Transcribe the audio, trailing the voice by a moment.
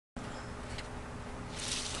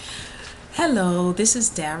Hello, this is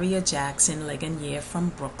Daria Jackson Legonier from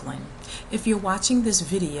Brooklyn. If you're watching this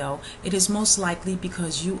video, it is most likely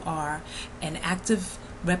because you are an active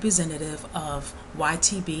representative of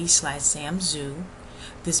YTB/Zamzuu,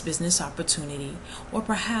 this business opportunity, or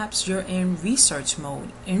perhaps you're in research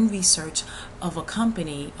mode, in research of a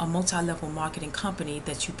company, a multi-level marketing company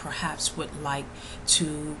that you perhaps would like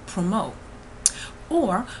to promote.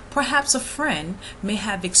 Or perhaps a friend may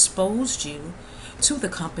have exposed you to the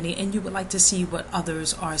company and you would like to see what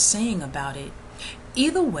others are saying about it.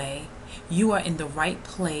 Either way, you are in the right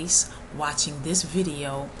place watching this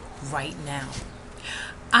video right now.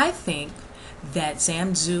 I think that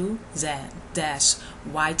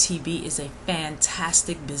Zamzuu-YTB is a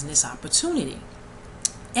fantastic business opportunity.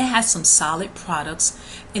 It has some solid products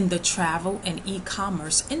in the travel and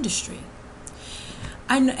e-commerce industry.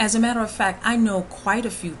 As a matter of fact, I know quite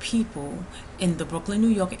a few people in the Brooklyn, New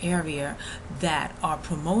York area that are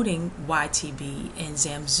promoting YTB and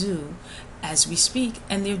Zamzuu as we speak,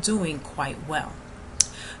 and they're doing quite well.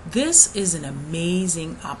 This is an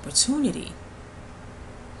amazing opportunity.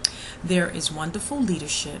 There is wonderful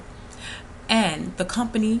leadership, and the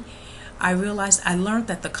company, I learned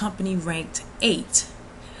that the company ranked 8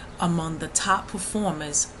 among the top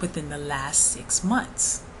performers within the last 6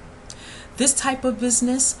 months. This type of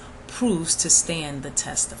business proves to stand the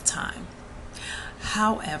test of time.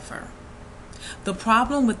 However, the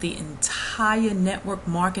problem with the entire network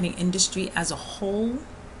marketing industry as a whole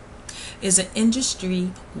is an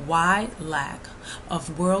industry-wide lack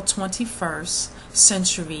of world 21st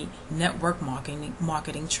century network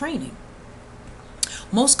marketing training.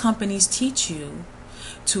 Most companies teach you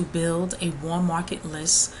to build a warm market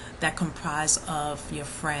list that comprise of your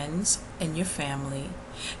friends and your family,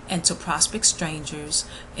 and to prospect strangers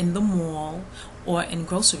in the mall or in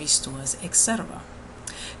grocery stores, etc.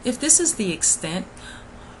 If this is the extent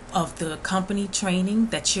of the company training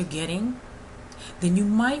that you're getting, then you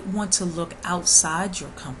might want to look outside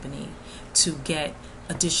your company to get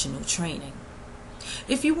additional training.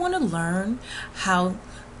 If you want to learn how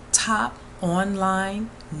top online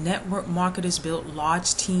network marketers build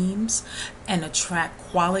large teams and attract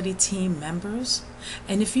quality team members,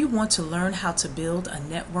 and if you want to learn how to build a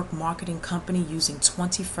network marketing company using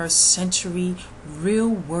 21st century real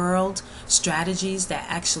world strategies that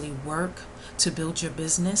actually work to build your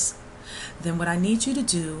business, then what I need you to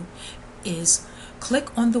do is click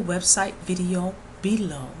on the website video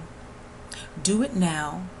below. Do it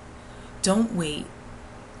now. Don't wait.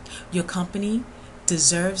 Your company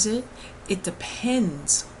deserves it. It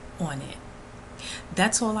depends on it.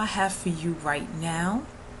 That's all I have for you right now.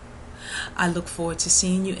 I look forward to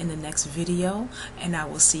seeing you in the next video, and I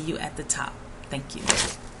will see you at the top. Thank you.